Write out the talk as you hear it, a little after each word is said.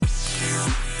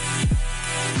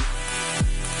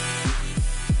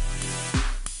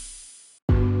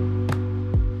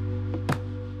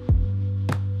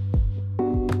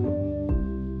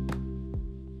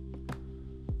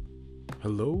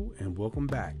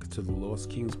to the Lost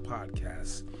Kings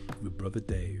podcast with Brother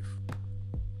Dave.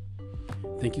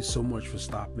 Thank you so much for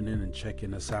stopping in and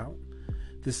checking us out.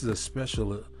 This is a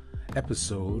special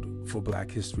episode for Black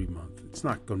History Month. It's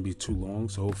not going to be too long,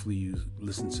 so hopefully you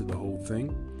listen to the whole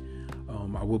thing.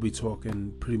 I will be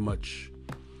talking pretty much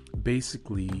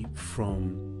basically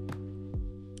from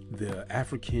the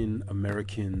African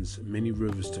Americans' Many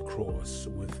Rivers to Cross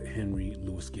with Henry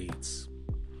Louis Gates.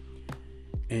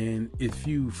 And if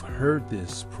you've heard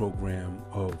this program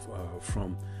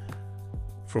from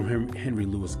Henry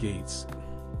Louis Gates,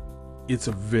 it's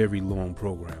a very long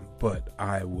program, but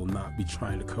I will not be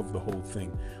trying to cover the whole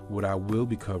thing. What I will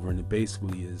be covering it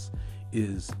basically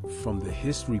is from the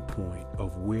history point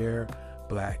of where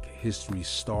Black history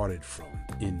started from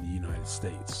in the United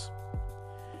States.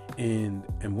 And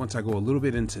once I go a little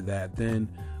bit into that, then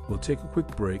we'll take a quick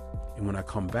break. And when I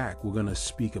come back, we're going to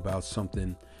speak about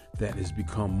something that has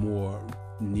become more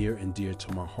near and dear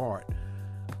to my heart,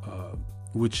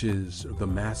 which is the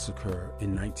massacre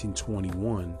in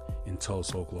 1921 in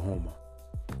Tulsa, Oklahoma.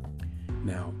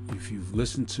 Now, if you've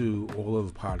listened to all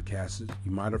of the podcasts,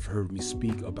 you might have heard me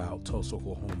speak about Tulsa,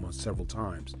 Oklahoma several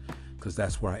times, because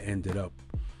that's where I ended up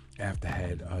after I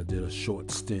had did a short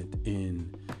stint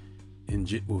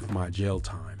with my jail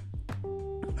time.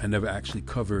 I never actually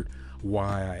covered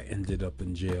why I ended up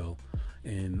in jail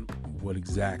and what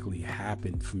exactly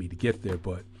happened for me to get there,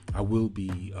 but I will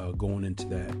be going into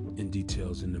that in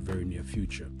details in the very near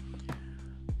future.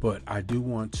 But I do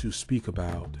want to speak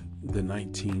about the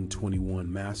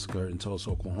 1921 massacre in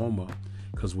Tulsa, Oklahoma,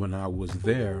 because when I was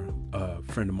there, a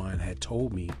friend of mine had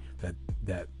told me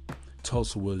that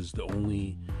Tulsa was the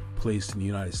only place in the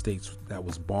United States that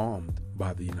was bombed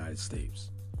by the United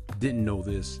States. Didn't know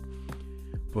this,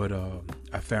 but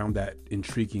I found that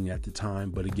intriguing at the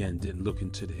time, but again, didn't look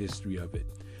into the history of it.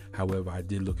 However, I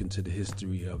did look into the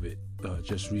history of it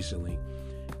just recently,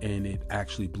 and it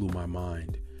actually blew my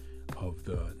mind of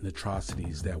the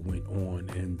atrocities that went on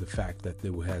and the fact that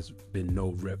there has been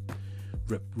no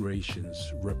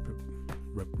reparations.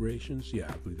 Reparations? Yeah,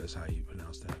 I believe that's how you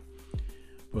pronounce that.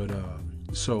 But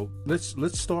so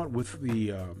let's start with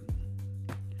the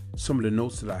some of the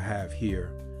notes that I have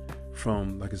here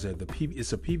from, like I said,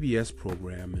 it's a PBS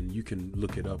program, and you can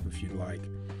look it up if you like.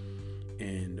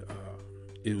 And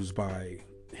it was by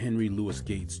Henry Louis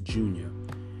Gates Jr.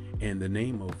 And the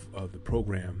name of the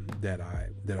program that I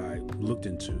looked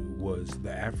into was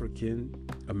the African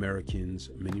Americans'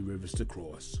 Many Rivers to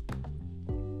Cross.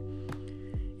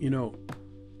 You know,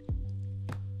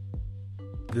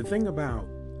 the thing about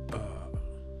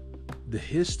the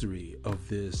history of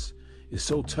this is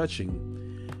so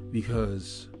touching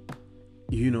because,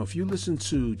 you know, if you listen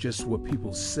to just what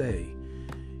people say,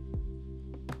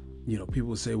 you know,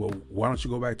 people say, well, why don't you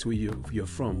go back to where you're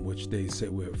from, which they say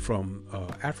we're from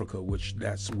Africa, which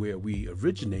that's where we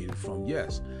originated from,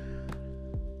 yes.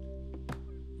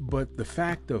 But the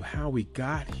fact of how we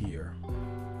got here,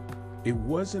 it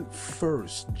wasn't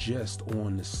first just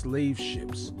on the slave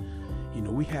ships. You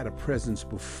know, we had a presence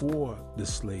before the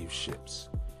slave ships.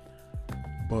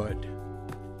 But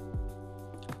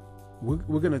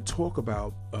we're going to talk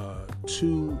about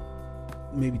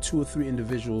maybe two or three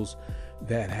individuals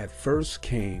that had first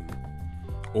came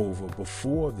over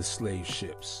before the slave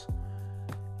ships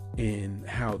and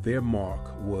how their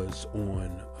mark was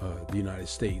on the United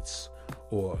States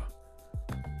or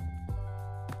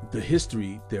the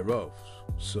history thereof.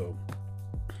 So,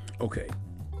 okay.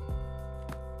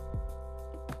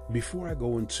 Before I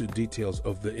go into details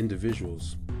of the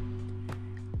individuals,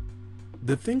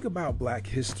 the thing about Black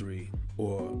history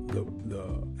or the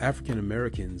African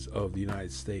Americans of the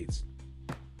United States,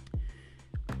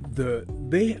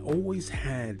 they always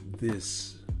had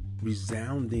this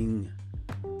resounding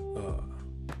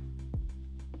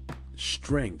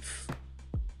strength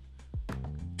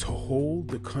to hold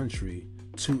the country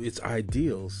to its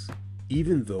ideals,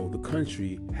 even though the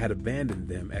country had abandoned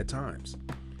them at times.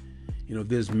 You know,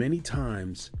 there's many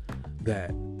times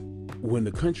that when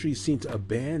the country seemed to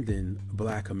abandon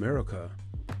Black America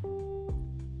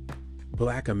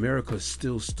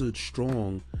still stood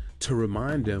strong to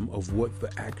remind them of what the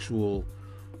actual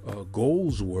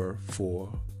goals were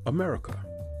for America.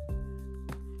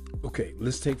 Okay,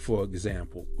 let's take for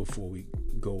example, before we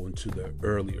go into the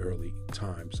early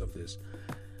times of this,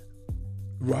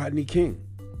 Rodney King,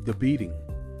 the beating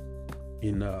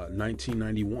in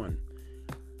 1991.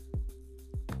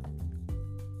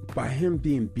 By him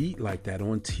being beat like that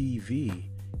on TV,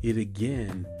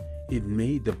 it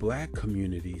made the Black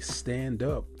community stand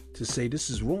up to say this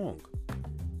is wrong.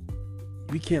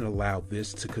 We can't allow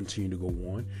this to continue to go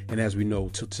on. And as we know,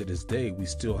 to this day, we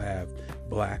still have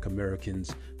Black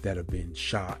Americans that have been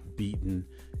shot, beaten,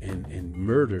 and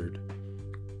murdered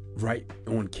right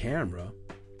on camera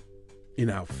in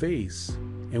our face.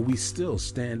 And we still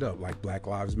stand up like Black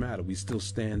Lives Matter. We still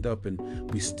stand up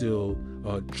and we still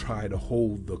try to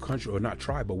hold the country, or not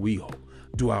try, but we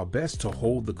do our best to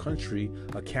hold the country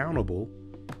accountable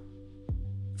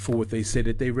for what they say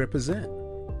that they represent.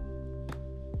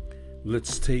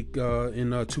 Let's take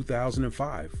in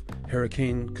 2005,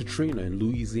 Hurricane Katrina in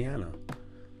Louisiana.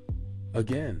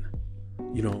 Again,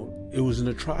 it was an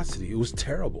atrocity. It was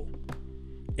terrible.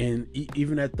 And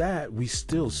even at that, we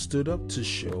still stood up to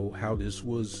show how this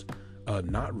was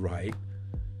not right.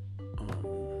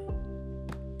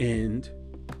 And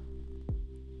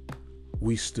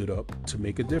we stood up to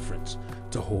make a difference,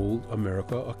 to hold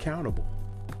America accountable.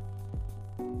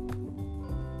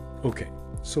 Okay,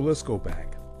 so let's go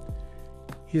back.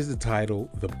 Here's the title,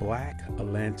 The Black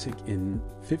Atlantic in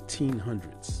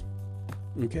 1500s.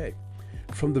 Okay,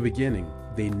 from the beginning,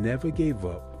 they never gave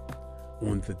up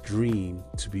on the dream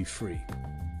to be free.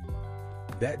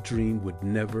 That dream would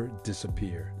never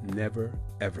disappear, never,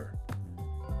 ever.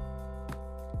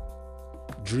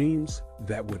 Dreams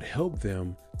that would help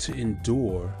them to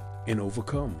endure and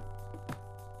overcome.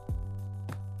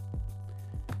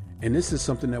 And this is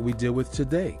something that we deal with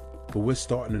today, but we're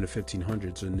starting in the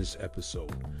 1500s in this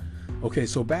episode. Okay,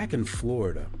 so back in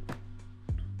Florida,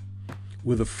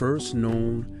 where the first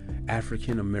known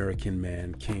African American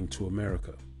man came to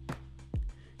America.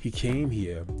 He came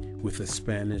here with a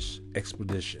Spanish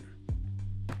expedition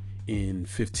in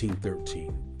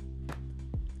 1513.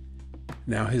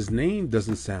 Now, his name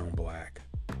doesn't sound black.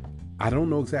 I don't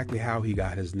know exactly how he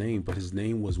got his name, but his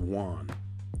name was Juan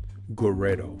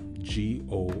Gorito,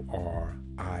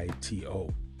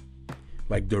 Gorito.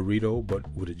 Like Dorito, but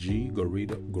with a G,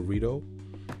 Gorito.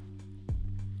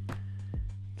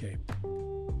 Okay.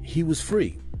 He was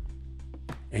free,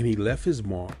 and he left his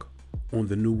mark on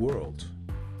the New World.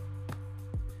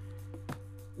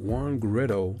 Juan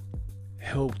Gorito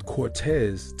helped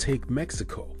Cortez take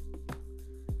Mexico.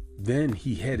 Then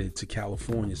he headed to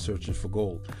California searching for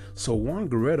gold. So Juan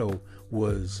Gorito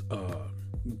was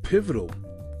pivotal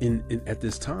in at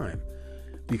this time,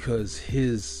 because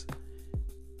his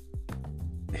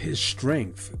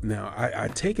strength. Now, I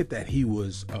take it that he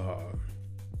was a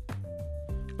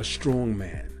strong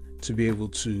man to be able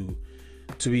to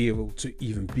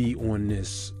even be on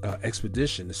this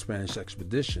expedition, the Spanish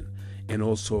expedition, and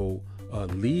also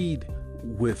lead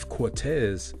with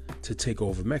Cortez to take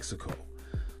over Mexico.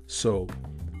 So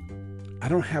I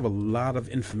don't have a lot of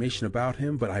information about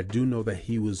him, but I do know that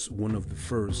he was one of the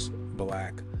first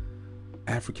Black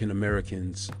African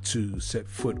Americans to set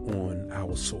foot on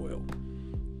our soil.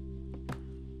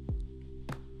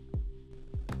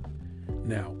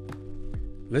 Now,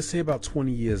 let's say about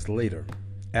 20 years later,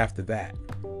 after that,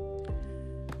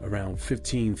 around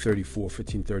 1534,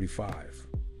 1535.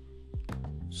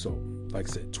 So, like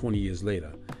I said, 20 years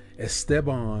later,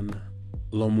 Esteban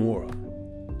Lamora,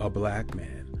 a black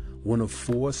man, one of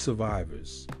 4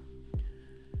 survivors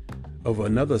of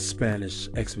another Spanish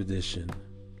expedition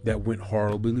that went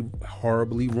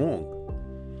horribly wrong.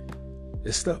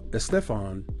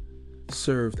 Esteban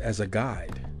served as a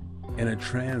guide and a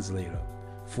translator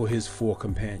for his 4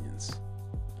 companions,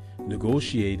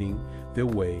 negotiating their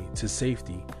way to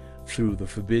safety through the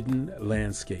forbidden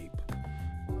landscape.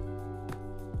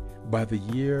 By the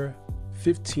year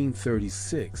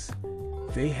 1536,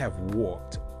 they have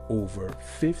walked over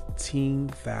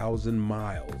 15,000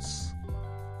 miles.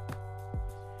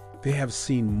 They have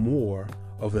seen more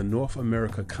of the North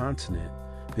America continent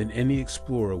than any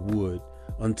explorer would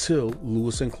until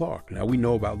Lewis and Clark. Now, we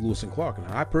know about Lewis and Clark.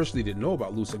 Now, I personally didn't know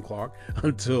about Lewis and Clark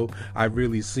until I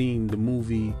really seen the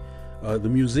movie, the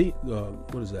museum,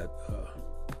 what is that?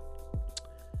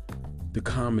 The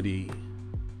comedy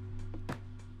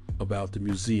about the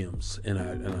museums, and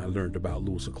I learned about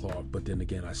Lewis and Clark, but then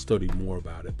again, I studied more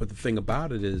about it. But the thing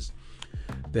about it is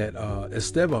that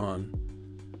Esteban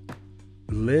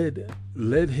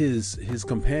led his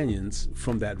companions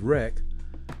from that wreck,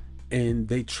 and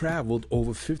they traveled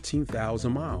over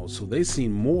 15,000 miles. So they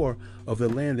seen more of the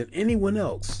land than anyone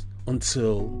else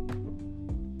until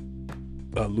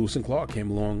Lewis and Clark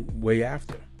came along way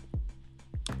after.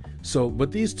 So,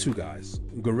 but these 2 guys,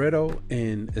 Gorito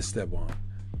and Esteban,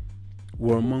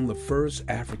 were among the first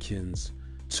Africans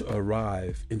to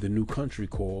arrive in the new country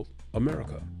called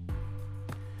America.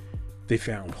 They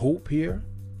found hope here,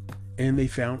 and they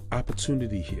found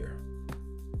opportunity here.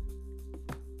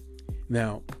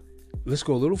 Now, let's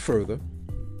go a little further.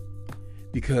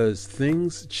 because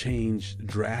things changed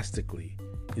drastically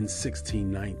in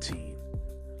 1619.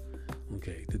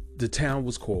 Okay, the town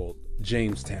was called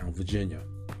Jamestown, Virginia.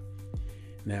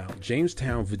 Now,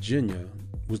 Jamestown, Virginia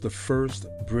was the first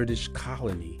British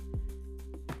colony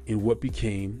in what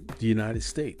became the United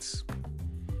States.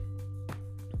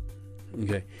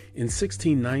 Okay, in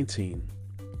 1619,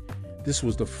 this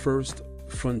was the first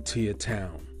frontier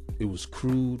town. It was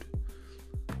crude,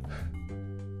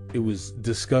 it was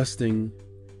disgusting,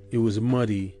 it was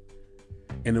muddy,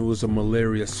 and it was a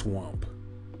malaria swamp.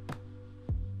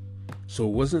 So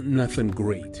it wasn't nothing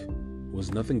great. It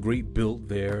was nothing great built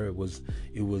there. It was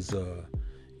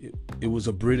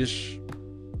a British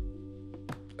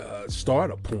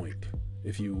starter point,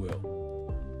 if you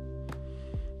will.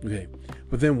 Okay,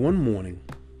 but then one morning,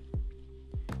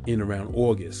 in around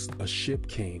August, a ship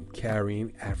came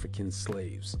carrying African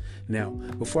slaves. Now,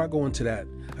 before I go into that,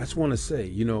 I just want to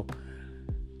say,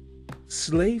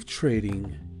 slave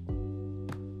trading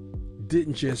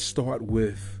didn't just start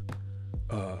with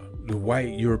the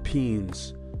white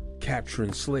Europeans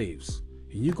capturing slaves.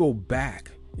 And you go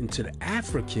back into the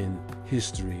African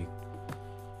history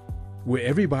where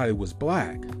everybody was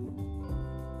black.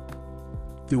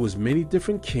 There was many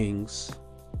different kings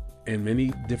and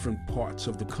many different parts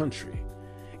of the country,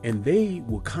 and they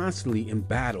were constantly in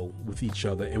battle with each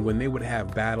other. And when they would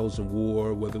have battles and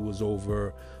war, whether it was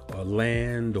over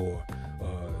land or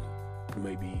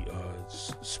maybe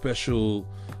special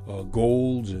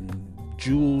golds and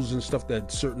jewels and stuff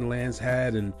that certain lands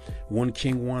had, and one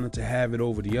king wanted to have it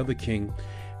over the other king,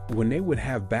 when they would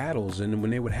have battles and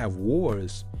when they would have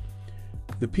wars,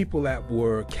 the people that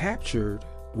were captured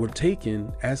were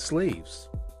taken as slaves.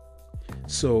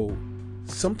 So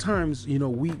sometimes,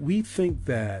 we think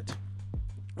that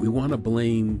we want to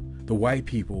blame the white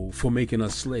people for making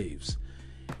us slaves.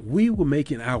 We were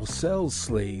making ourselves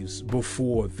slaves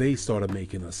before they started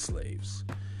making us slaves.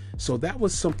 So that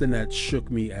was something that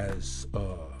shook me as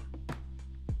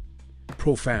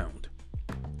profound,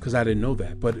 because I didn't know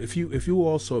that. But if you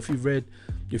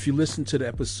listen to the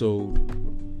episode,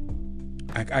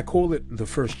 I call it the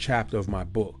first chapter of my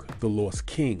book, The Lost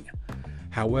King.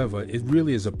 However, it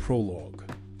really is a prologue,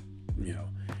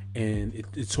 and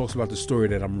it talks about the story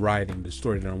that I'm writing, the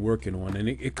story that I'm working on, and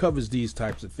it covers these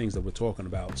types of things that we're talking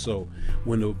about. So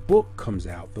when the book comes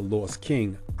out, The Lost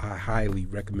King, I highly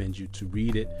recommend you to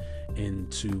read it and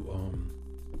to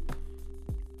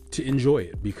enjoy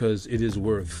it, because it is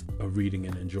worth reading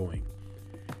and enjoying.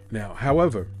 Now,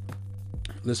 however,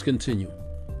 let's continue.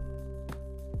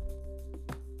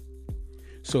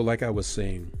 So like I was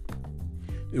saying,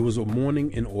 it was a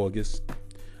morning in August.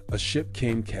 A ship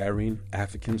came carrying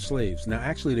African slaves. Now,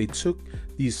 actually, they took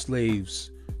these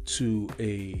slaves to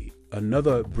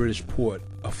another British port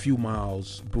a few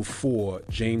miles before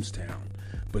Jamestown.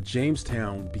 But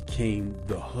Jamestown became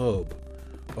the hub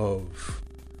of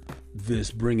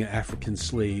this bringing African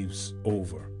slaves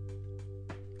over.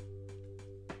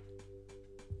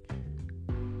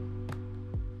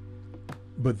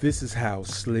 But this is how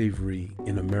slavery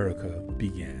in America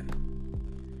began.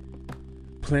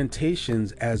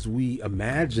 Plantations, as we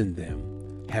imagine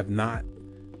them, have not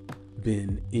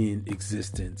been in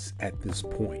existence at this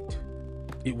point.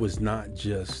 It was not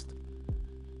just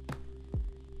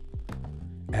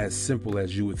as simple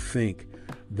as you would think,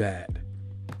 that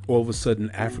all of a sudden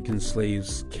African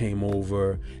slaves came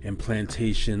over and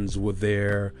plantations were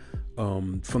there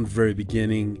from the very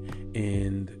beginning.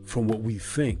 And from what we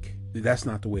think, that's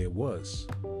not the way it was.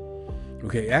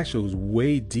 Okay, actually, it was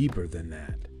way deeper than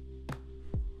that.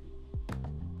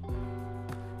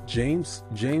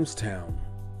 Jamestown,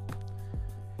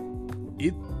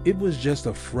 it was just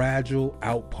a fragile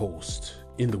outpost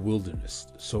in the wilderness.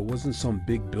 So it wasn't some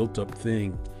big built up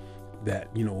thing that,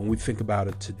 when we think about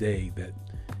it today, that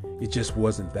it just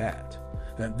wasn't that.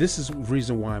 Now, this is the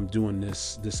reason why I'm doing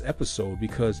this episode,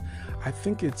 because I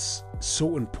think it's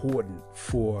so important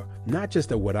for not just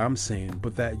that what I'm saying,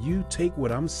 but that you take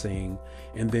what I'm saying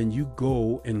and then you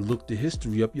go and look the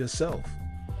history up yourself.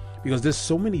 Because there's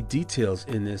so many details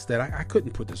in this that I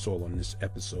couldn't put this all on this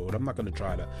episode. I'm not going to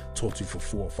try to talk to you for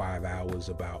 4 or 5 hours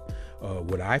about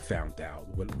what I found out,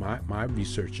 what my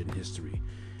research in history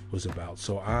was about.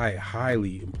 So I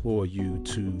highly implore you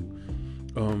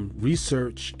to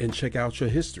research and check out your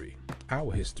history,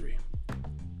 our history.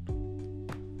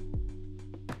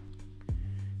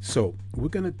 So we're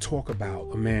going to talk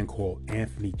about a man called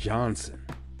Anthony Johnson.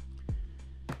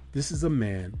 This is a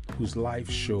man whose life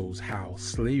shows how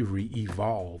slavery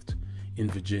evolved in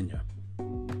Virginia.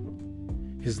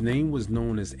 His name was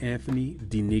known as Anthony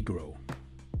de Negro.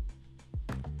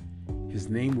 His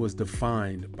name was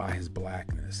defined by his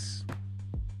blackness.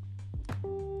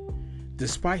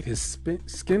 Despite his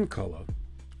skin color,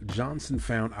 Johnson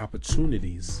found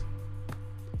opportunities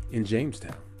in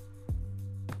Jamestown.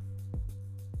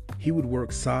 He would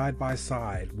work side by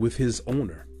side with his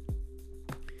owner,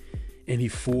 and he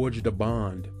forged a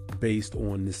bond based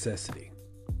on necessity.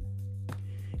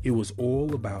 It was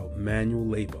all about manual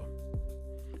labor.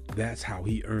 That's how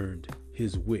he earned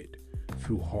his wit,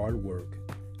 through hard work.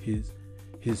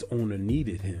 His owner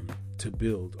needed him to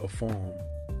build a farm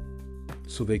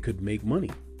so they could make money.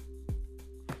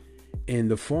 And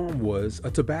the farm was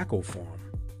a tobacco farm.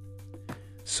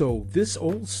 So this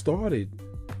all started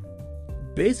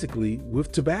basically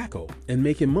with tobacco and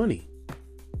making money.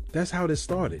 That's how this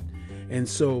started. And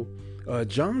so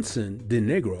Johnson de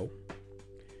Negro,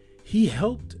 he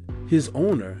helped his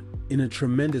owner in a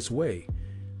tremendous way.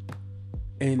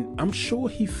 And I'm sure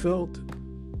he felt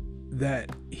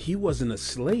that he wasn't a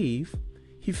slave.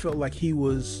 He felt like he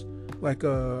was like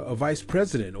a vice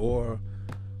president or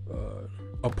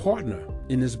a partner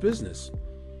in this business,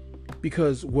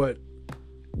 because what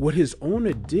his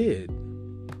owner did,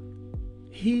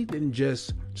 he didn't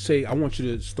just say, I want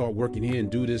you to start working here and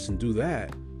do this and do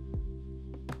that.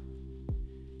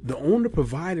 The owner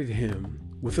provided him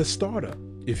with a startup,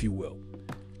 if you will.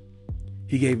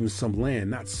 He gave him some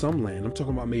land, not some land. I'm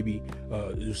talking about maybe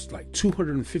it was like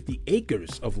 250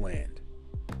 acres of land.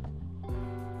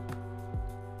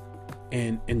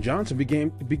 And Johnson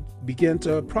began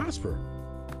to prosper.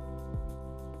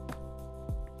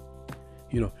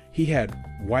 You know, he had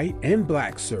white and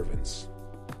black servants.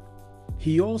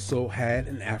 He also had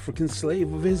an African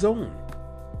slave of his own.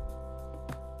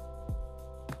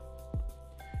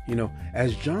 You know,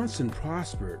 as Johnson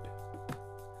prospered,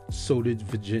 so did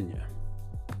Virginia.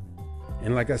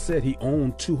 And like I said, he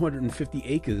owned 250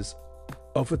 acres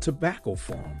of a tobacco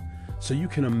farm. So you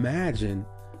can imagine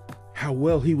how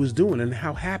well he was doing and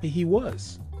how happy he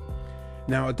was.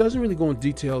 Now, it doesn't really go into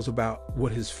details about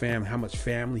what his family, how much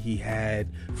family he had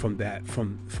from that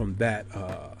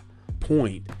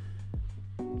point,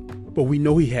 but we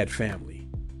know he had family.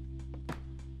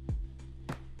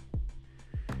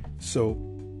 So,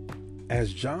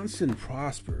 as Johnson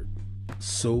prospered,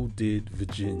 so did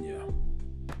Virginia.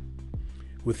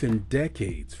 Within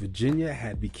decades, Virginia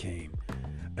had become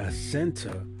a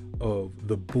center of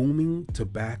the booming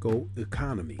tobacco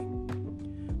economy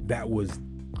that was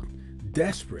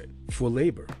desperate for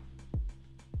labor.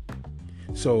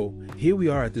 So here we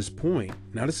are at this point.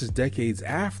 Now this is decades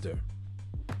after.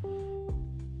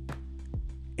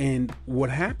 And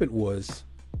what happened was,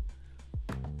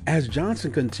 as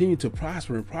Johnson continued to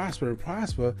prosper and prosper and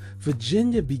prosper,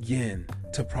 Virginia began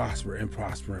to prosper and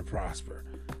prosper and prosper.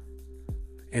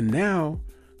 And now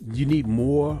you need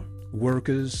more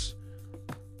workers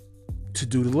to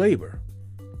do the labor.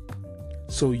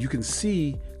 So you can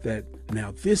see that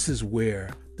now this is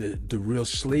where the real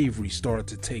slavery started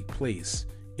to take place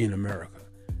in America.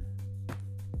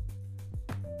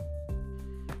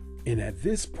 And at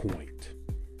this point,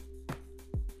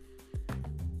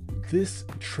 this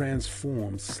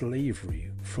transformed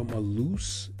slavery from a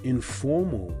loose,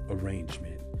 informal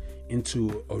arrangement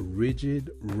into a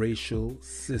rigid racial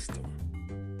system.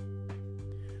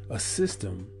 A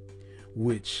system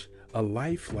which a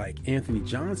life like Anthony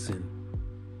Johnson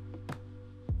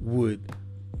would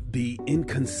be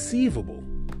inconceivable.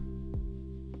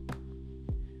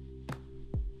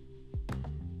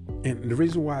 And the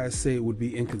reason why I say it would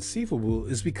be inconceivable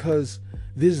is because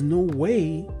there's no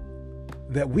way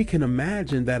that we can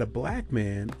imagine that a black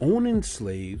man owning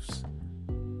slaves,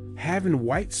 having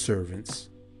white servants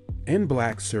and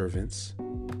black servants,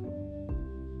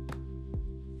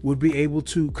 would be able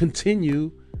to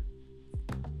continue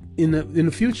in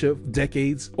the future,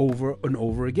 decades over and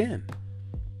over again.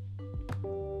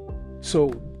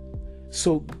 So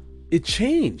it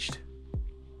changed.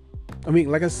 I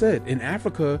mean, like I said, in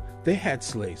Africa, they had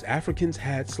slaves. Africans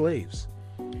had slaves,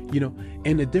 you know,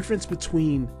 and the difference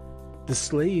between the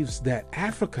slaves that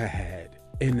Africa had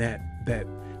and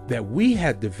that we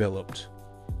had developed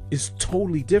is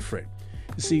totally different.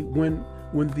 You see, when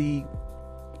the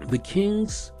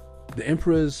kings, the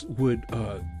emperors would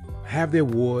have their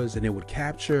wars and they would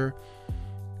capture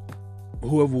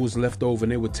whoever was left over,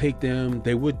 and they would take them.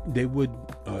 They would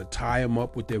tie them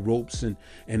up with their ropes and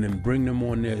then bring them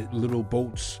on their little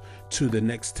boats to the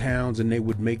next towns, and they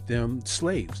would make them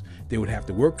slaves. They would have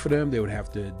to work for them. They would have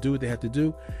to do what they had to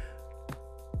do.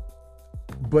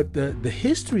 But the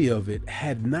history of it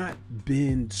had not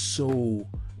been so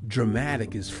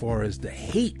dramatic as far as the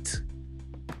hate,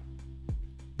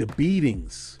 the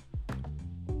beatings,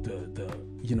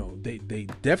 they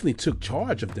definitely took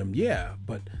charge of them, yeah,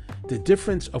 but the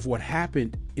difference of what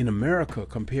happened in America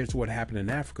compared to what happened in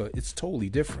Africa, it's totally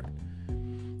different.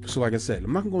 So like I said,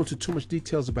 I'm not going to go into too much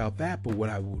details about that, but what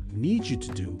I would need you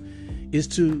to do is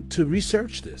to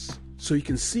research this so you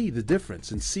can see the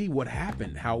difference and see what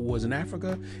happened, how it was in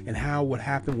Africa and what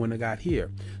happened when it got here.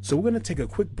 So we're going to take a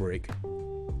quick break.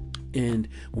 And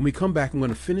when we come back, I'm going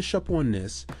to finish up on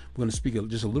this. We're going to speak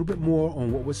just a little bit more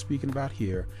on what we're speaking about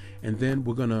here. And then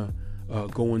we're going to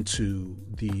go into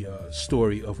the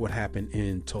story of what happened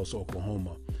in Tulsa,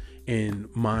 Oklahoma, and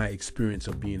my experience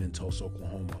of being in Tulsa,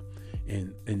 Oklahoma,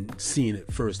 and seeing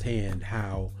it firsthand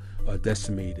how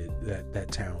decimated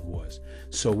that town was.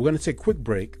 So we're going to take a quick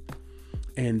break,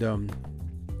 and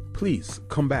please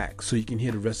come back so you can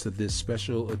hear the rest of this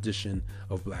special edition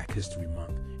of Black History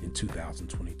Month in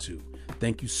 2022.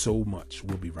 Thank you so much.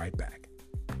 We'll be right back.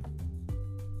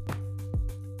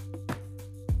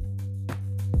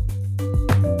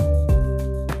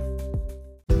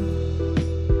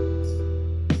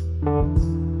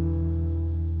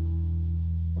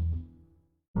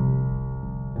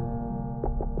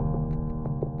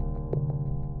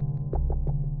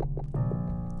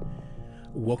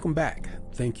 Welcome back.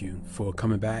 Thank you for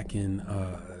coming back and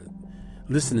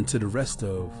listening to the rest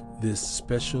of this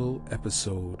special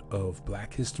episode of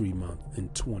Black History Month in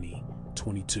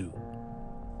 2022.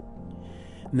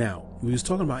 Now, we was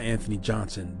talking about Anthony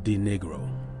Johnson, the Negro.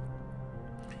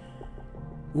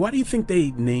 Why do you think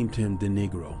they named him the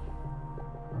Negro?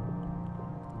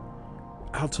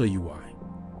 I'll tell you why.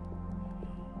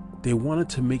 They wanted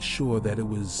to make sure that it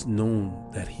was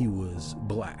known that he was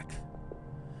black,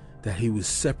 that he was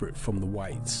separate from the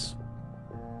whites.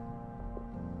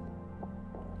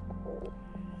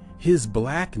 His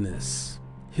blackness,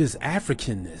 his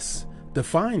Africanness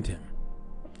defined him.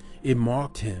 It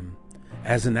marked him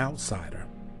as an outsider.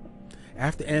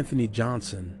 After Anthony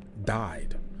Johnson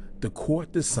died, the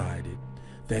court decided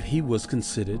that he was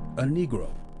considered a Negro.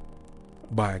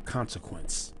 By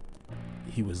consequence,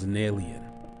 he was an alien.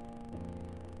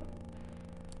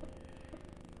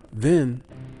 Then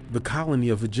the colony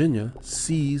of Virginia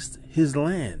seized his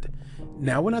land.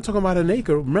 Now, we're not talking about an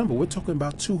acre. Remember, we're talking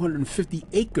about 250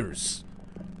 acres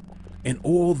and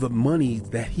all the money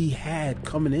that he had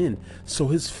coming in. So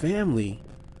his family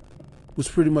was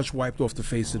pretty much wiped off the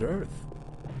face of the earth.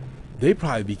 They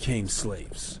probably became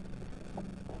slaves.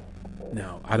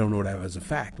 Now, I don't know that as a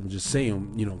fact. I'm just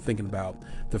saying, thinking about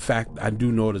the fact. I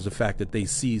do know it as a fact that they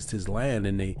seized his land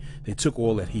and they took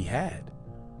all that he had.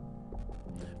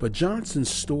 But Johnson's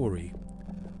story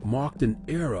marked an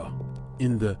era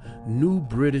in the new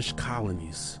British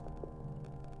colonies.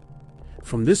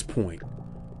 From this point,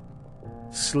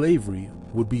 slavery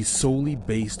would be solely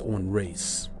based on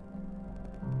race.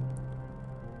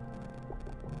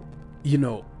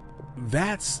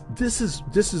 This is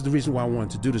the reason why I wanted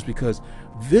to do this, because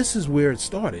this is where it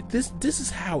started. This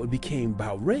is how it became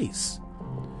about race.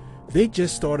 They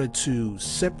just started to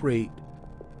separate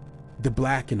the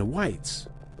black and the whites.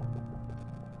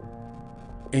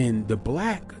 And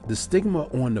the stigma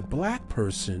on the black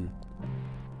person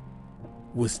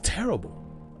was terrible.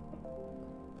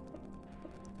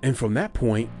 And from that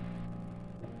point,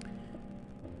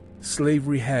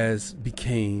 slavery has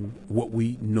became what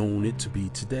we known it to be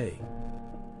today.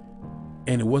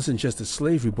 And it wasn't just a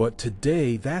slavery, but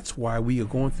today, that's why we are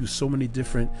going through so many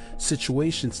different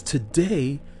situations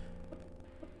today.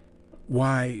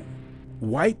 Why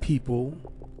white people,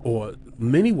 or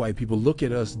many white people, look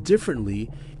at us differently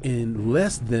and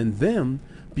less than them,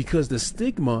 because the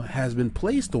stigma has been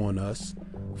placed on us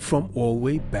from all the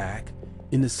way back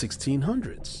in the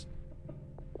 1600s.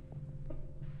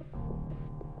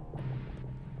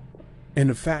 And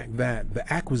the fact that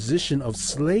the acquisition of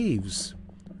slaves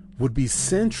would be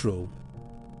central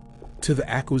to the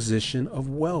acquisition of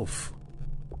wealth.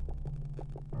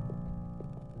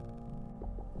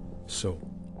 So,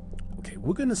 okay,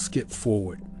 we're going to skip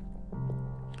forward.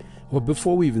 Well,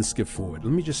 before we even skip forward,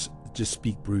 let me just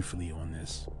speak briefly on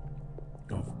this,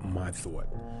 of my thought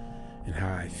and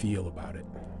how I feel about it.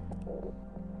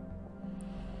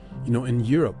 In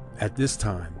Europe at this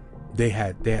time, they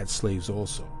had slaves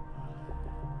also.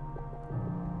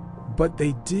 But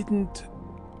they didn't,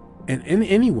 and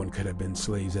anyone could have been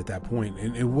slaves at that point.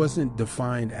 And it wasn't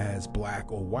defined as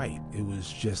black or white. It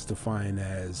was just defined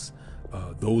as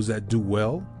those that do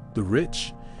well, the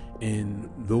rich, and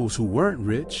those who weren't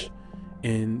rich.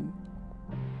 And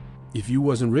if you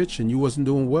wasn't rich and you wasn't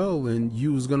doing well, then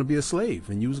you was going to be a slave,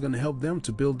 and you was going to help them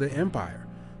to build their empire,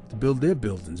 to build their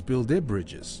buildings, build their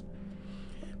bridges.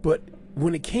 But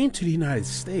when it came to the United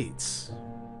States,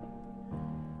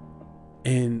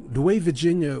 And the way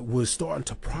Virginia was starting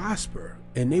to prosper,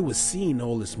 and they were seeing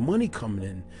all this money coming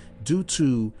in due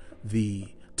to the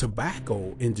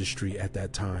tobacco industry at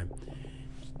that time.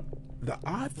 The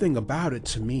odd thing about it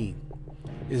to me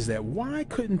is that why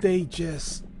couldn't they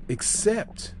just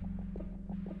accept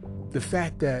the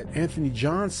fact that Anthony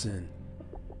Johnson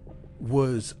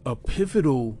was a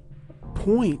pivotal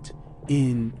point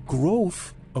in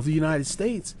growth of the United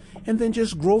States and then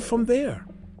just grow from there?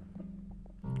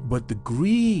 But the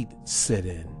greed set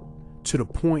in to the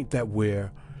point that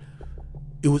where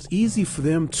it was easy for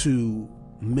them to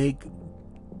make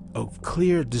a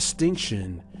clear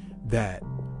distinction that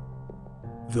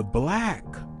the black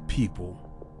people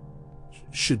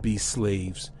should be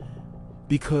slaves.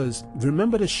 Because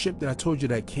remember the ship that I told you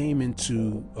that came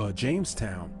into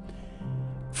Jamestown?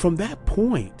 From that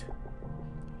point,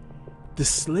 the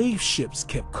slave ships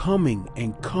kept coming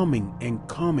and coming and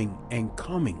coming and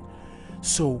coming.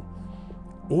 So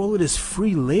all of this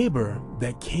free labor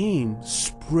that came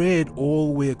spread all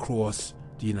the way across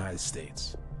the United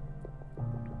States.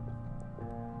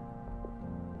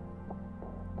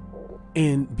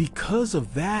 And because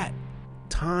of that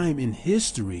time in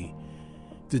history,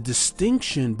 the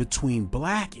distinction between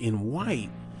black and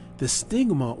white, the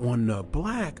stigma on the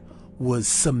black was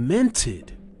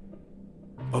cemented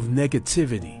of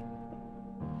negativity.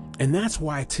 And that's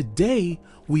why today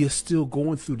we are still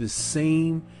going through the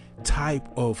same type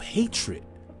of hatred.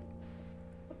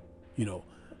 You know,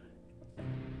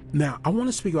 now I want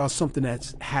to speak about something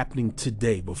that's happening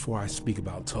today before I speak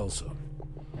about Tulsa.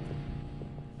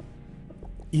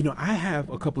 You know, I have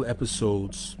a couple of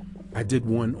episodes. I did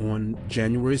one on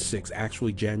January 6th,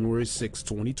 actually January 6th,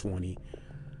 2020.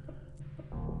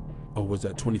 Or was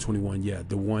that 2021? Yeah,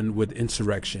 the one with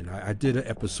insurrection. I did an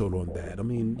episode on that. I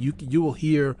mean, you will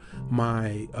hear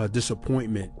my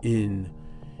disappointment in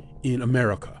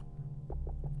America.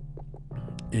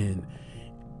 And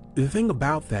the thing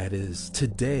about that is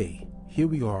today, here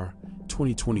we are,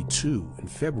 2022 in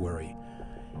February.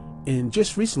 And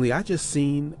just recently, I just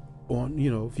seen on, you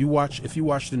know, if you watch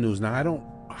the news. Now, I don't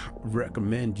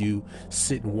recommend you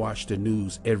sit and watch the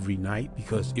news every night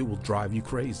because it will drive you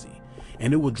crazy.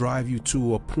 And it will drive you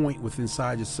to a point within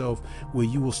inside yourself where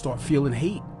you will start feeling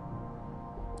hate.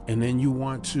 And then you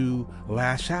want to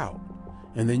lash out.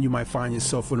 And then you might find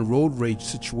yourself in a road rage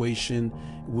situation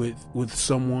with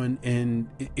someone, and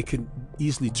it can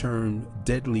easily turn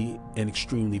deadly and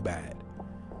extremely bad.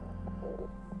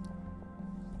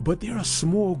 But there are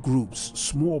small groups,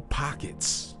 small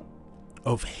pockets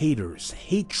of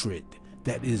hatred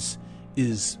that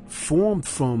is formed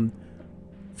from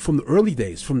the early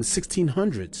days, from the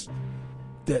 1600s,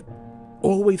 that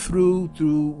all the way through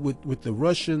with the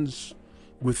Russians,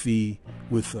 with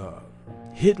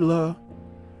Hitler,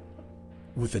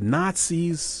 with the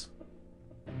Nazis.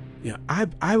 Yeah,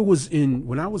 when I was in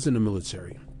the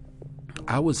military,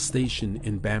 I was stationed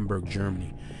in Bamberg,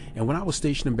 Germany. And when I was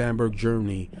stationed in Bamberg,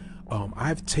 Germany,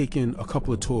 I've taken a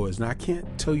couple of tours. Now I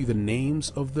can't tell you the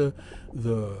names of the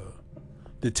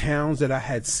towns that I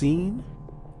had seen,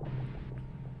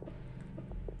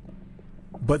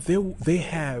 but they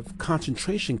have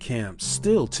concentration camps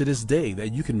still to this day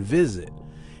that you can visit,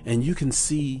 and you can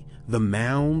see the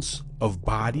mounds of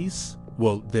bodies.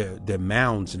 Well, they're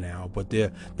mounds now, but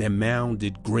they're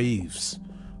mounded graves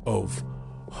of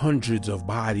hundreds of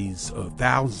bodies,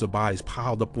 thousands of bodies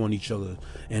piled up on each other,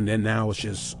 and then now it's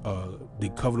just they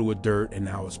covered it with dirt, and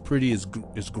now it's pretty as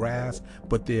grass,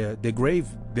 but they're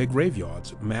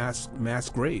graveyards, mass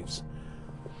graves.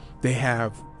 They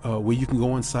have where you can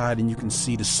go inside and you can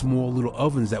see the small little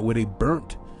ovens where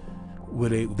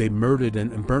they murdered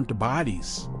and burnt the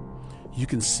bodies. You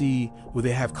can see where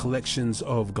they have collections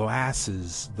of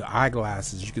glasses, the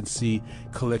eyeglasses. You can see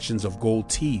collections of gold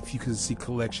teeth. You can see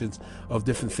collections of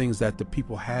different things that the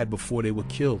people had before they were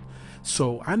killed.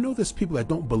 So I know there's people that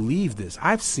don't believe this.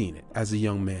 I've seen it as a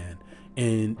young man,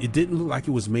 and it didn't look like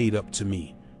it was made up to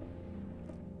me.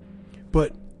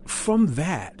 But from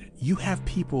that, you have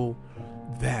people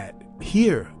that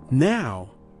here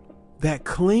now that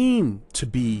claim to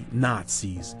be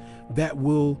Nazis that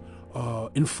will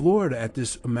in Florida, at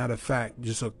this matter of fact,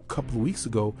 just a couple of weeks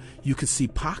ago, you could see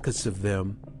pockets of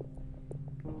them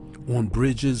on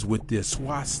bridges with their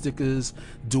swastikas,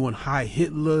 doing Heil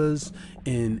Hitlers,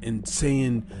 and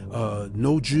saying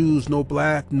no Jews, no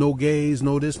black, no gays,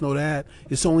 no this, no that.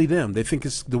 It's only them. They think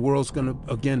the world's going to,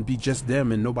 again, be just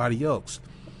them and nobody else.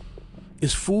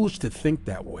 It's foolish to think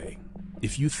that way.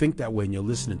 If you think that way and you're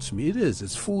listening to me,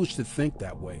 it's foolish to think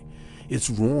that way. It's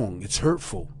wrong. It's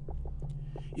hurtful.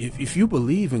 If you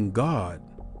believe in God,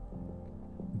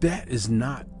 that is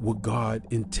not what God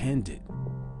intended.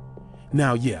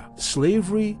 Now, yeah,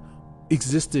 slavery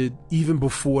existed even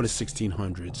before the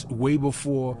 1600s, way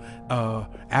before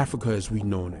Africa as we've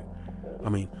known it. I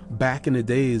mean, back in the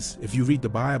days, if you read the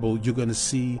Bible, you're going to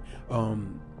see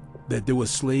that there were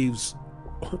slaves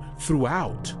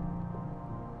throughout.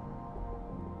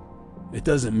 It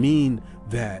doesn't mean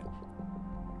that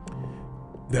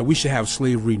we should have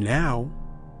slavery now.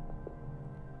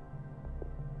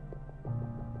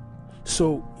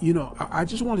 So, I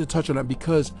just wanted to touch on that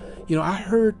because, I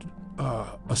heard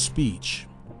a speech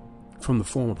from the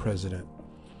former president,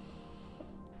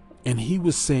 and he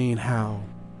was saying how,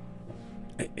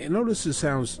 I know this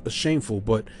sounds shameful,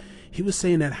 but he was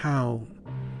saying that how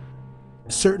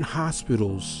certain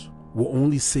hospitals were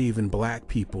only saving black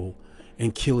people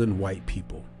and killing white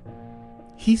people.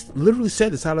 He literally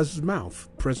said this out of his mouth.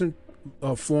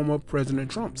 Former President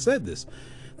Trump said this,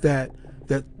 that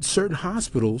certain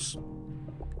hospitals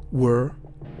were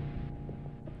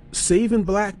saving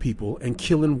black people and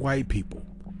killing white people.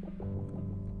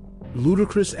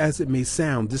 Ludicrous as it may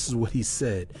sound, this is what he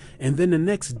said. And then the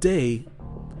next day,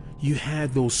 you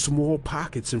had those small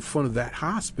pockets in front of that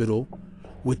hospital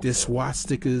with their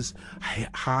swastikas,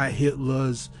 Heil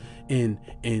Hitlers,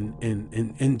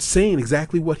 and saying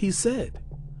exactly what he said.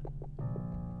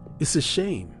 It's a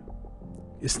shame.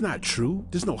 It's not true.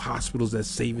 There's no hospitals that's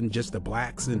saving just the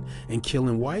blacks and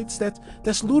killing whites.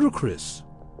 That's ludicrous.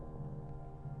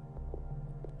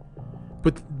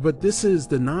 But this is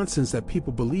the nonsense that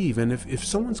people believe. And if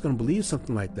someone's going to believe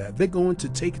something like that, they're going to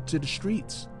take it to the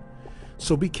streets.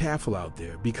 So be careful out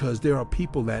there, because there are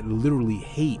people that literally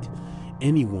hate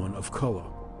anyone of color.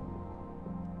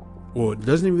 Or it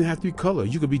doesn't even have to be color.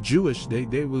 You could be Jewish.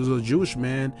 There was a Jewish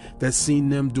man that seen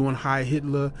them doing Heil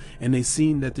Hitler, and they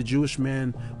seen that the Jewish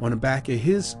man on the back of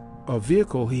his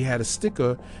vehicle, he had a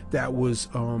sticker that was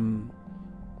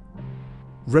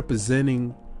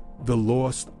representing the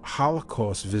lost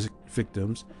Holocaust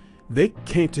victims. They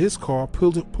came to his car,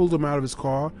 pulled him out of his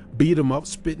car, beat him up,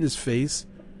 spit in his face.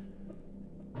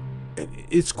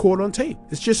 It's caught on tape.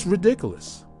 It's just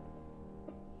ridiculous.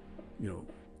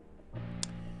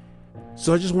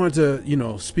 So I just wanted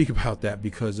to, speak about that,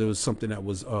 because it was something that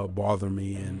was bothering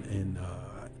me, and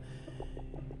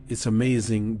it's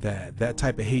amazing that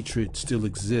type of hatred still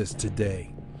exists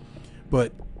today.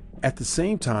 But at the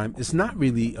same time, it's not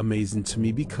really amazing to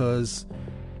me, because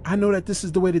I know that this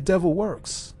is the way the devil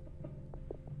works.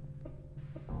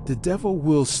 The devil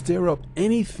will stir up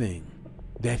anything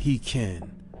that he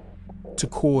can to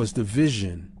cause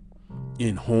division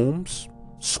in homes,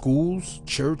 schools,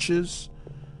 churches,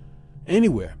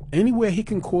 anywhere he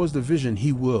can cause division,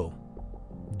 he will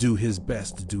do his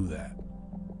best to do that.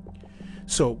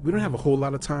 So we don't have a whole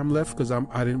lot of time left, because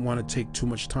I didn't want to take too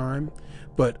much time,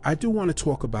 but I do want to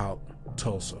talk about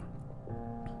Tulsa.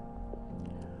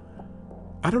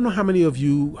 I don't know how many of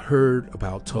you heard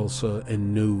about Tulsa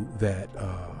and knew that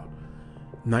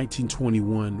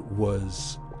 1921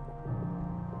 was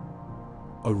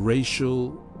a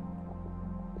racial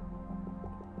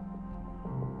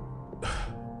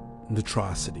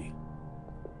atrocity.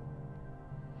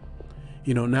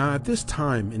 Now at this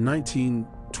time in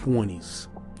 1920s,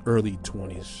 early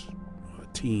 20s,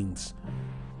 teens,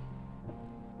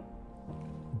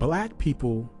 black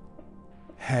people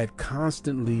had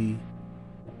constantly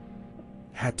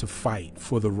had to fight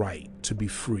for the right to be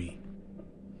free.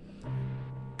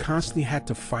 Constantly had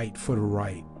to fight for the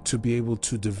right to be able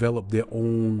to develop their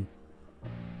own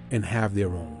and have their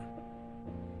own.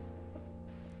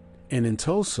 And in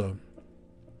Tulsa,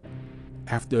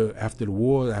 after the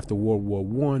war, after World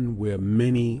War I, where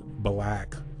many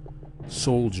black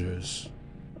soldiers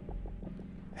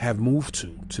have moved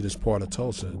to this part of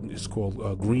Tulsa, it's called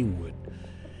Greenwood,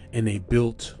 and they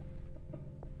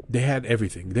had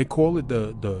everything. They call it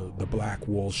the Black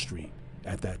Wall Street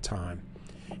at that time.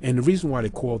 And the reason why they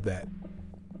called it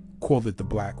the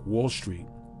Black Wall Street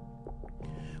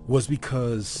was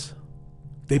because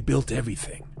they built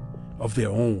everything of their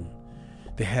own.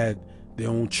 They had their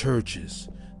own churches.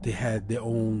 They had their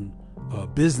own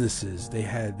businesses. They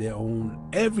had their own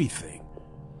everything.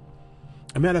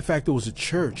 As a matter of fact, there was a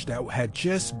church that had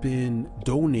just been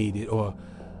donated,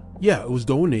 it was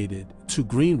donated to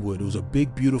Greenwood. It was a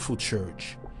big, beautiful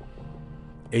church,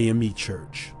 AME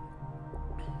Church.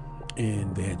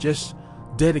 And they had just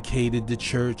dedicated the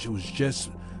church. It was just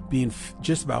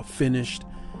about finished.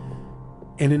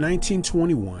 And in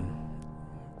 1921,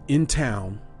 in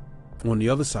town, on the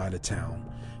other side of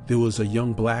town, there was a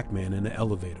young black man in the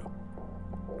elevator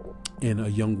and a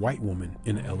young white woman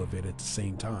in the elevator at the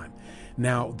same time.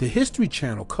 Now, the History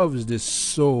Channel covers this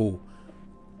so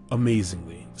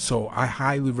amazingly. So I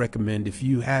highly recommend, if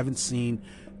you haven't seen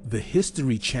the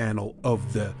History Channel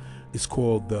of it's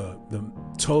called the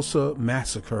Tulsa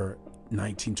Massacre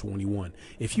 1921.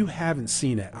 If you haven't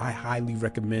seen it, I highly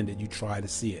recommend that you try to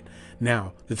see it.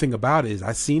 Now, the thing about it is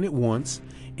I've seen it once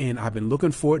and I've been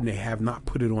looking for it and they have not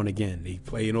put it on again. They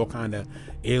play in all kind of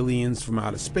aliens from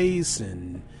outer space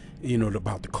and, you know,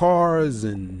 about the cars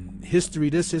and history,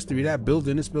 this, history, that,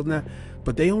 building this, building that.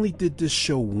 But they only did this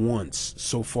show once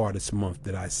so far this month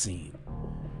that I've seen.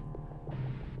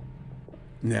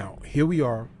 Now, here we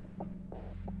are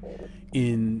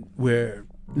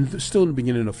still in the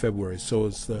beginning of February, so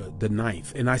it's the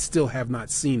 9th, and I still have not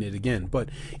seen it again. But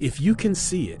if you can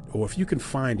see it, or if you can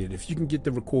find it, if you can get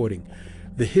the recording,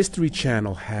 the History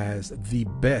Channel has the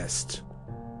best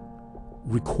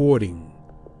recording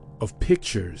of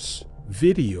pictures,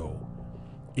 video,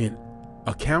 and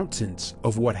accountants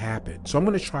of what happened. So I'm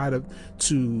going to try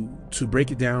to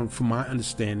break it down from my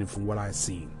understanding, from what I've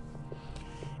seen.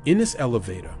 In this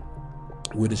elevator,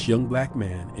 where this young black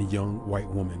man and young white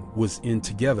woman was in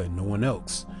together, no one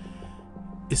else,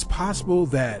 it's possible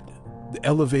that the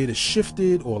elevator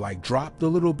shifted or like dropped a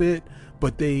little bit,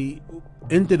 but they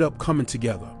ended up coming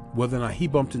together. Whether or not he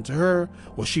bumped into her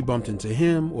or she bumped into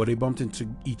him or they bumped into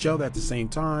each other at the same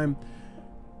time,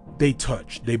 they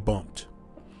touched, they bumped.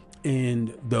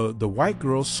 And the white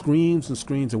girl screams and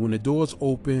screams, and when the doors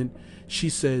open, she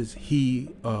says he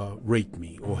raped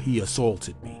me or he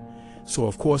assaulted me. So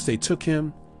of course they took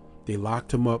him, they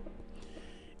locked him up.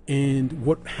 And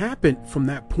what happened from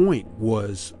that point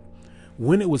was,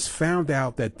 when it was found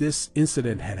out that this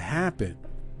incident had happened,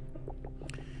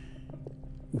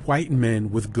 white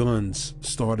men with guns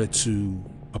started to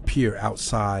appear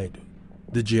outside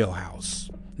the jailhouse.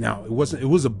 Now it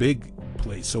was a big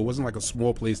place, so it wasn't like a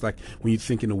small place like when you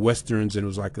think in the westerns and it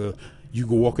was like you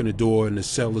go walk in the door and the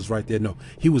cell is right there. No,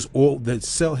 the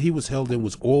cell he was held in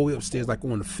was all the way upstairs, like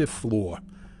on the 5th floor.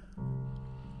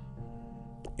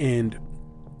 And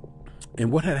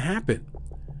what had happened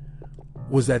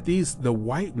was that the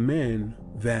white men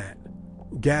that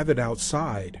gathered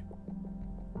outside,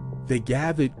 they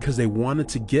gathered because they wanted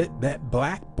to get that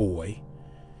black boy,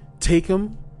 take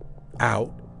him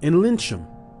out and lynch him.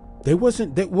 There was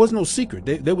no secret.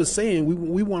 They were saying,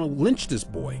 we want to lynch this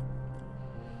boy.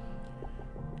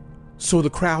 So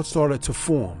the crowd started to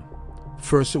form.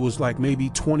 First it was like maybe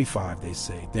 25, they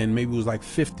say. Then maybe it was like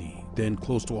 50, then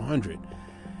close to 100.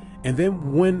 And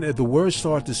then when the word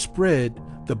started to spread,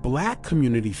 the black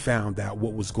community found out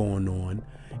what was going on,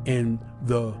 and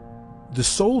the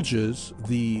soldiers,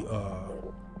 the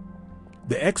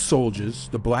ex-soldiers,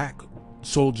 the black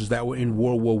soldiers that were in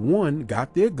World War I,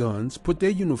 got their guns, put their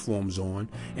uniforms on,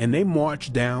 and they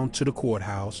marched down to the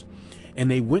courthouse, and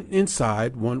they went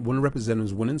inside. One of the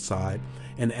representatives went inside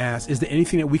and asked, is there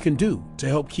anything that we can do to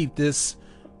help keep this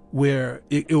where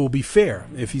it will be fair,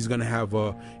 if he's going to have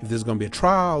if there's going to be a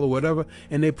trial or whatever?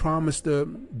 And they promised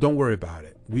don't worry about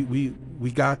it.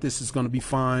 We got this. It's going to be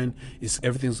fine.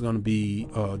 Everything's going to be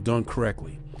done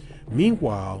correctly.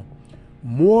 Meanwhile,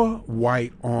 more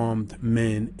white armed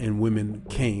men and women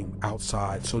came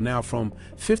outside. So now from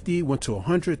 50 went to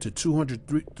 100 to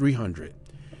 200, 300.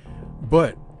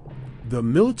 But the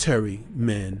military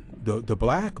men, the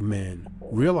black men,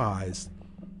 realized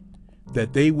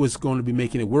that they was going to be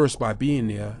making it worse by being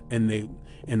there, and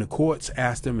the courts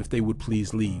asked them if they would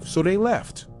please leave. So they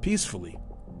left peacefully.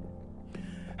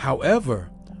 However,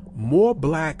 more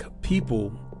black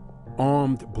people,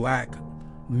 armed black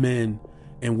men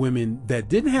and women that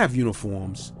didn't have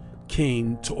uniforms,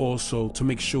 came to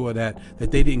make sure that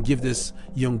they didn't give this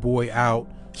young boy out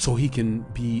so he can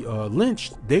be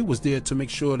lynched. They was there to make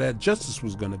sure that justice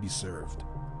was going to be served.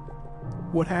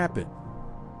 What happened?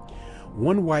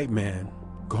 One white man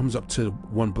comes up to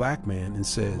one black man and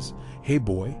says, hey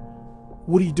boy,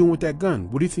 what are you doing with that gun?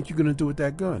 What do you think you're going to do with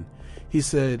that gun? He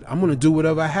said, I'm going to do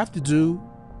whatever I have to do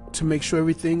to make sure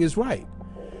everything is right.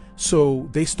 So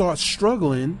they start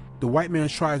struggling. The white man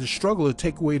tries to struggle to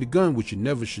take away the gun, which you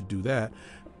never should do that.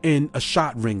 And a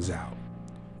shot rings out.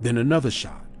 Then another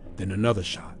shot. Then another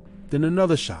shot. Then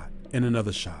another shot. And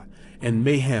another shot. And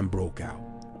mayhem broke out.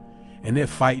 And they're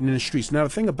fighting in the streets. Now, the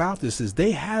thing about this is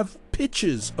they have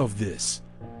pictures of this.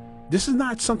 This is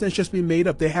not something that's just being made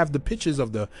up. They have the pictures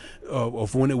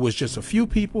of when it was just a few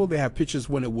people. They have pictures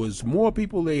when it was more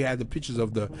people. They had the pictures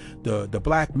of the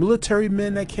black military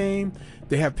men that came.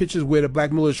 They have pictures where the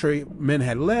black military men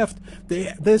had left.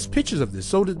 There's pictures of this.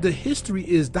 So the history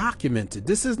is documented.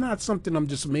 This is not something I'm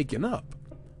just making up.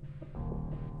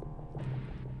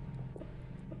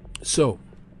 So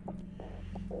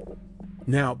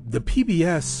now the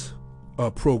PBS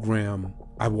program,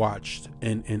 I watched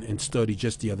and studied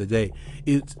just the other day.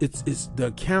 It's the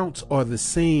accounts are the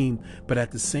same, but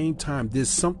at the same time, there's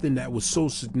something that was so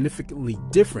significantly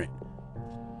different.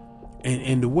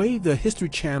 And the way the History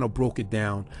Channel broke it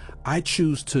down, I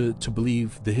choose to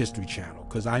believe the History Channel,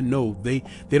 because I know they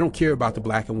don't care about the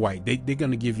black and white. They're going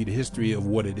to give you the history of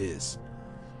what it is.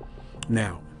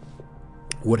 Now,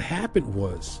 what happened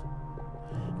was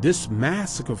this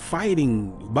massacre,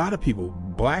 fighting, a lot of people,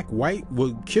 black, white,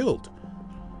 were killed.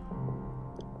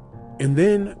 And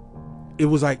then it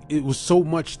was so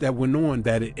much that went on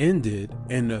that it ended,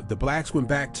 and the blacks went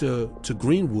back to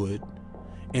Greenwood,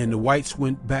 and the whites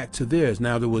went back to theirs.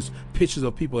 Now, there was pictures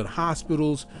of people in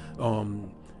hospitals.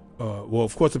 Well,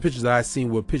 of course, the pictures that I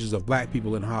seen were pictures of black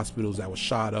people in hospitals that were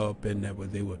shot up and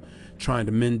that they were trying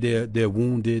to mend their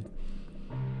wounded.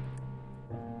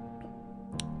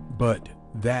 But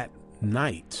that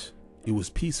night, it was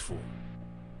peaceful.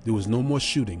 There was no more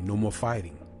shooting, no more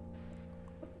fighting.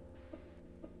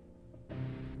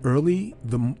 Early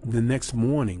the next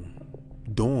morning,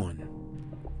 dawn,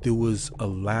 there was a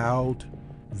loud,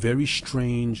 very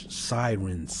strange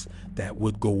sirens that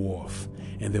would go off.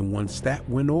 And then once that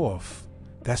went off,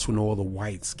 that's when all the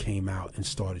whites came out and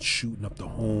started shooting up the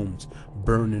homes,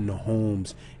 burning the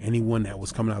homes. Anyone that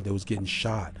was coming out there was getting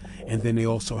shot. And then they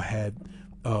also had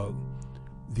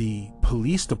the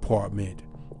police department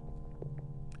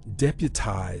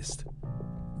deputized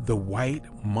the white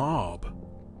mob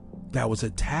that was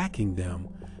attacking them.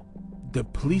 The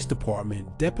police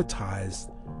department deputized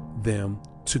them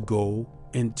to go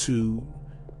and to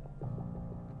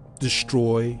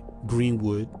destroy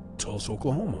Greenwood, Tulsa,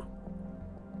 Oklahoma.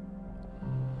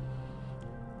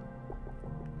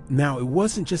 Now, it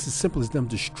wasn't just as simple as them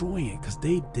destroying it, because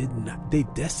they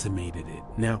decimated it.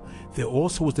 Now, there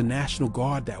also was the National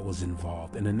Guard that was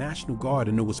involved, and the National Guard,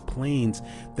 and there was the planes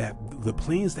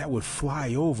that would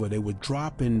fly over, they were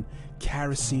dropping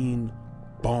kerosene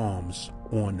bombs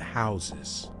on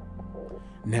houses.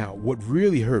 Now, what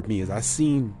really hurt me is I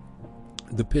seen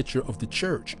the picture of the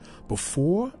church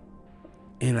before,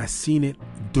 and I seen it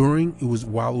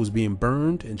while it was being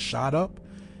burned and shot up,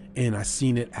 and I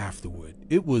seen it afterward.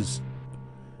 It was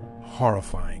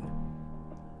horrifying.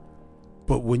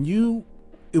 But when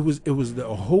it was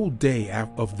a whole day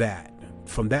of that,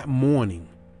 from that morning,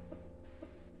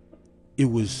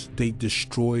 they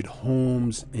destroyed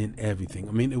homes and everything.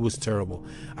 I mean, it was terrible.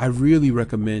 I really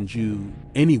recommend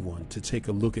anyone to take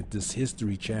a look at this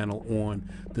History Channel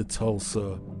on the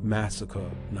Tulsa Massacre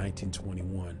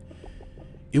 1921.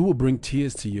 It will bring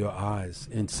tears to your eyes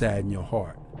and sadden your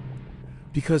heart.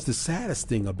 Because the saddest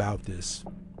thing about this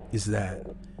is that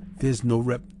there's no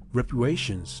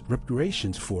reparations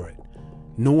for it.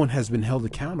 No one has been held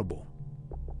accountable.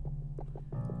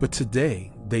 But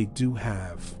today, they do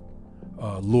have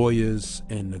lawyers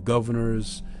and the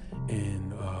governors,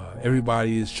 and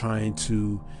everybody is trying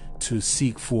to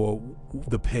seek for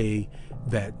the pay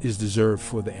that is deserved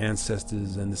for the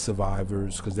ancestors and the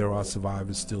survivors, because there are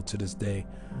survivors still to this day.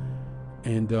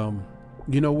 And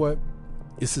you know what?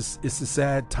 It's a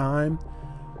sad time,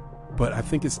 but I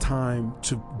think it's time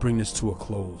to bring this to a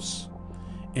close.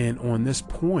 And on this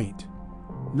point,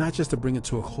 not just to bring it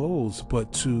to a close,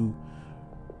 but to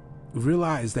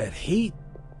realize that hate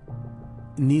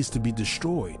needs to be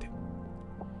destroyed.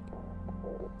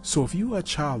 So if you are a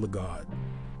child of God,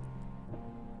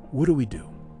 what do?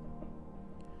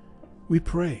 We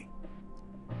pray.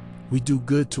 We do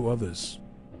good to others.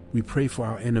 We pray for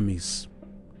our enemies.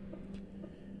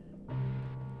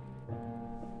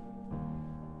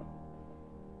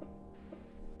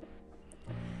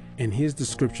 And here's the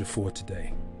scripture for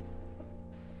today.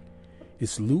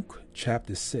 It's Luke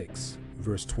chapter 6,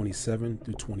 verse 27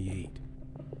 through 28.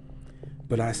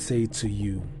 But I say to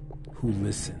you who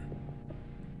listen,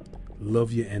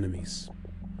 love your enemies.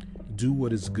 Do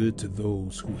what is good to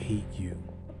those who hate you.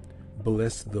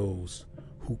 Bless those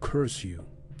who curse you.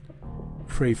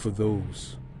 Pray for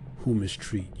those who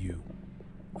mistreat you.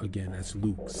 Again, that's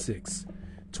Luke 6,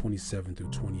 27 through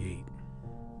 28.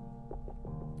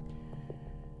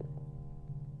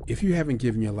 If you haven't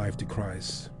given your life to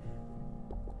Christ,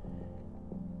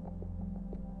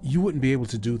 you wouldn't be able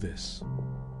to do this.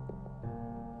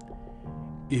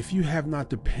 If you have not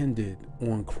depended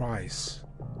on Christ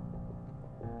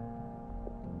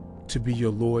to be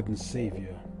your Lord and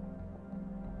Savior,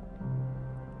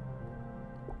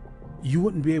 you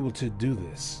wouldn't be able to do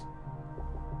this.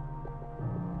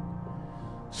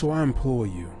 So I implore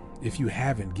you, if you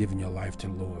haven't given your life to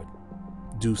the Lord,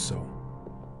 do so.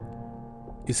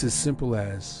 It's as simple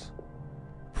as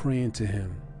praying to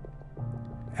Him,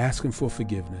 asking for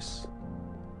forgiveness,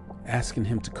 asking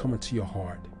Him to come into your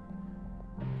heart,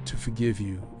 to forgive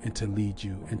you and to lead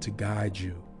you and to guide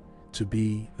you to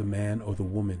be the man or the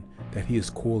woman that he is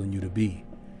calling you to be,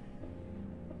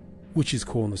 which he's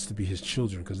calling us to be his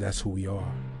children, because that's who we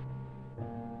are.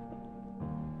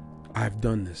 I've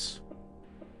done this,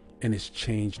 and it's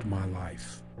changed my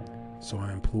life. So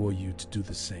I implore you to do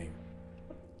the same.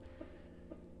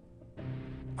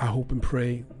 I hope and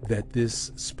pray that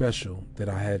this special that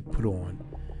I had put on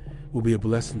will be a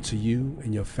blessing to you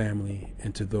and your family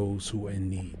and to those who are in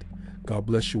need. God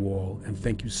bless you all, and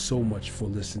thank you so much for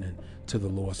listening to the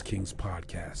Lost Kings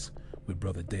podcast with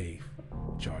Brother Dave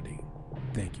Jardine.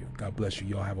 Thank you. God bless you.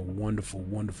 Y'all have a wonderful,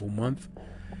 wonderful month,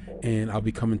 and I'll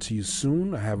be coming to you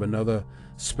soon. I have another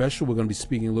special. We're going to be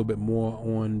speaking a little bit more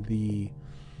on the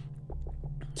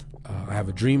I have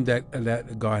a dream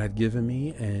that God had given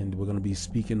me, and we're going to be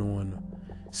speaking on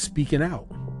speaking out.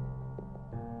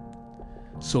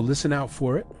 So listen out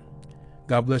for it.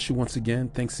 God bless you once again.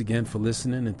 Thanks again for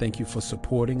listening, and thank you for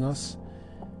supporting us.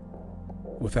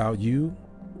 Without you,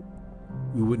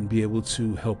 we wouldn't be able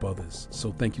to help others.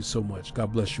 So thank you so much.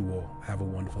 God bless you all. Have a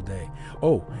wonderful day.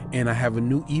 Oh, and I have a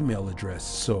new email address,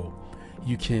 so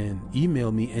you can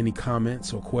email me any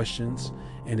comments or questions,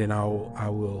 and then I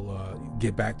will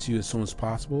get back to you as soon as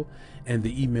possible. And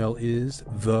the email is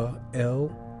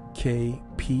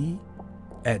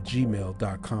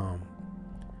thelkp@gmail.com.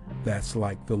 That's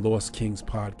like the Lost Kings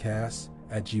podcast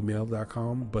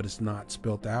 @gmail.com, but it's not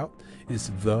spelled out.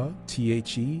 It's the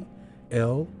THELKP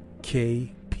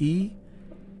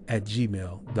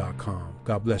 @gmail.com.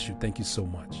 God bless you. Thank you so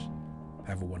much.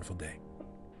 Have a wonderful day.